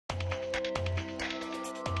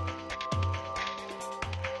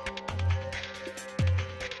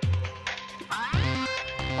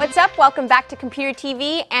What's up? Welcome back to Computer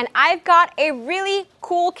TV, and I've got a really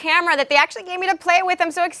cool camera that they actually gave me to play with. I'm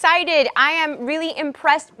so excited. I am really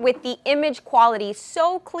impressed with the image quality.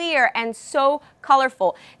 So clear and so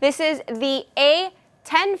colorful. This is the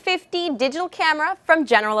A1050 Digital Camera from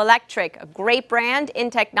General Electric, a great brand in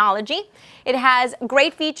technology. It has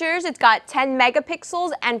great features. It's got 10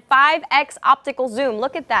 megapixels and 5x optical zoom.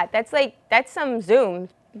 Look at that. That's some zoom.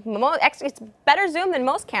 It's better zoom than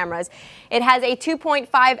most cameras. It has a 2.5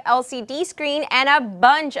 LCD screen and a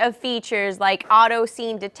bunch of features like auto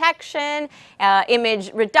scene detection,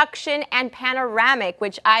 image reduction, and panoramic,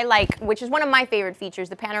 which I like, which is one of my favorite features,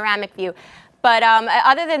 the panoramic view. But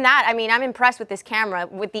other than that, I mean, I'm impressed with this camera.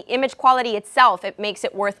 With the image quality itself, it makes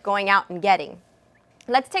it worth going out and getting.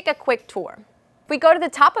 Let's take a quick tour. If we go to the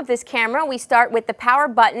top of this camera, we start with the power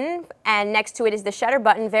button, and next to it is the shutter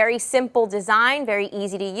button. Very simple design, very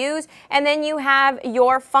easy to use. And then you have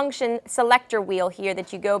your function selector wheel here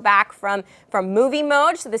that you go back from movie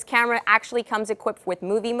mode. So this camera actually comes equipped with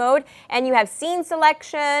movie mode. And you have scene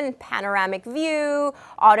selection, panoramic view,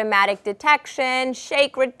 automatic detection,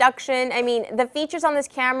 shake reduction. I mean, the features on this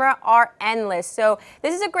camera are endless. So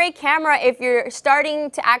this is a great camera if you're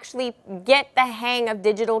starting to actually get the hang of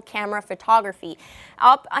digital camera photography.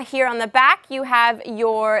 Up here on the back, you have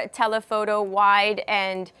your telephoto wide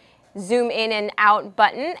and zoom in and out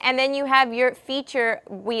button, and then you have your feature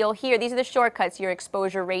wheel here. These are the shortcuts, your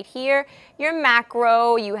exposure rate here, your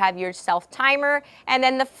macro, you have your self timer, and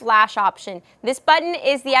then the flash option. This button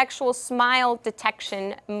is the actual smile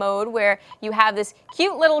detection mode, where you have this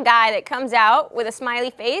cute little guy that comes out with a smiley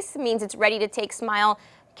face. It means it's ready to take smile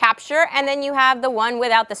capture, and then you have the one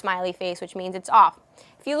without the smiley face, which means it's off.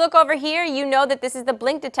 If you look over here, you know that this is the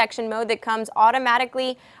blink detection mode that comes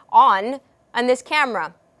automatically on this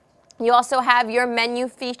camera. You also have your menu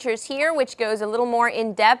features here, which goes a little more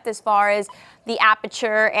in depth as far as the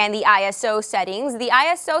aperture and the ISO settings. The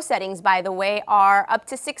ISO settings, by the way, are up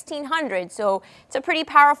to 1600, so it's a pretty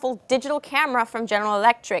powerful digital camera from General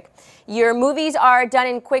Electric. Your movies are done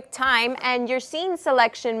in quick time, and your scene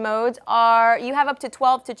selection modes are, you have up to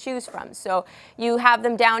 12 to choose from. So you have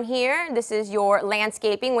them down here. This is your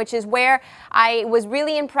landscaping, which is where I was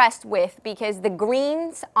really impressed with, because the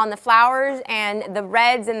greens on the flowers and the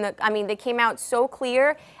reds and I mean, they came out so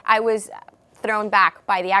clear. I was thrown back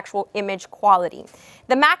by the actual image quality.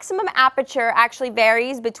 The maximum aperture actually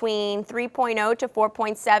varies between 3.0 to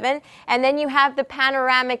 4.7, and then you have the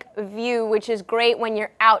panoramic view, which is great when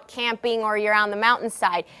you're out camping or you're on the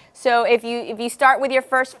mountainside. So if you start with your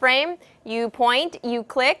first frame, you point, you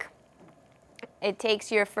click, it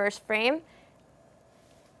takes your first frame.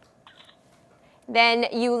 Then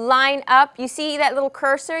you line up, you see that little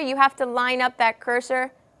cursor? You have to line up that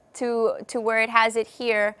cursor to where it has it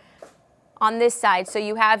here on this side. So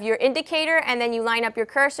you have your indicator, and then you line up your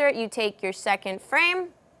cursor, you take your second frame,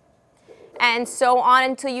 and so on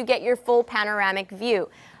until you get your full panoramic view.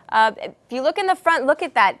 If you look in the front, look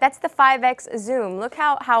at that. That's the 5x zoom. Look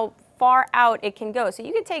how far out it can go. So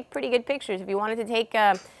you can take pretty good pictures. If you wanted to take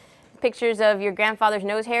pictures of your grandfather's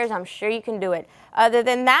nose hairs, I'm sure you can do it. Other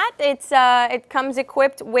than that, it comes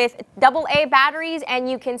equipped with AA batteries,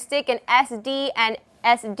 and you can stick an SD and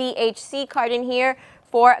SDHC card in here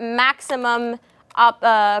for maximum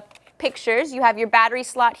pictures. You have your battery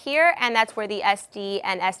slot here, and that's where the SD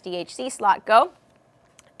and SDHC slot go.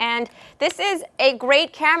 And this is a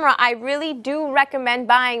great camera. I really do recommend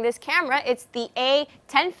buying this camera. It's the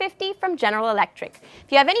A1050 from General Electric.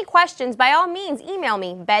 If you have any questions, by all means, email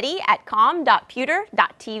me,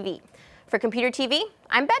 betty@com.puter.tv. For Computer TV,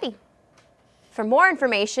 I'm Betty. For more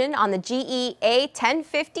information on the GE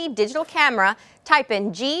A1050 Digital Camera, type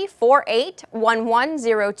in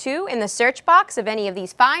G481102 in the search box of any of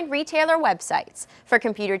these fine retailer websites. For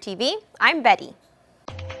Computer TV, I'm Betty.